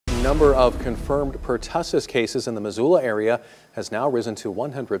number of confirmed pertussis cases in the Missoula area has now risen to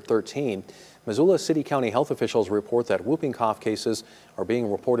 113. Missoula City County health officials report that whooping cough cases are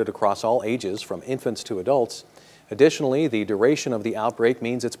being reported across all ages, from infants to adults. Additionally, the duration of the outbreak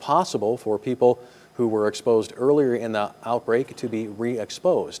means it's possible for people who were exposed earlier in the outbreak to be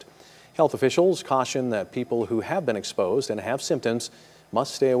re-exposed. Health officials caution that people who have been exposed and have symptoms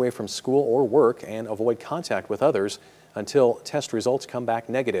must stay away from school or work and avoid contact with others until test results come back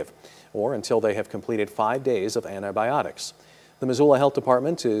negative or until they have completed 5 days of antibiotics. The Missoula Health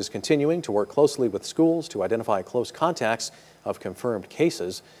Department is continuing to work closely with schools to identify close contacts of confirmed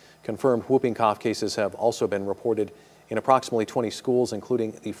cases. Confirmed whooping cough cases have also been reported in approximately 20 schools,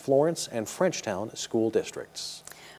 including the Florence and Frenchtown school districts.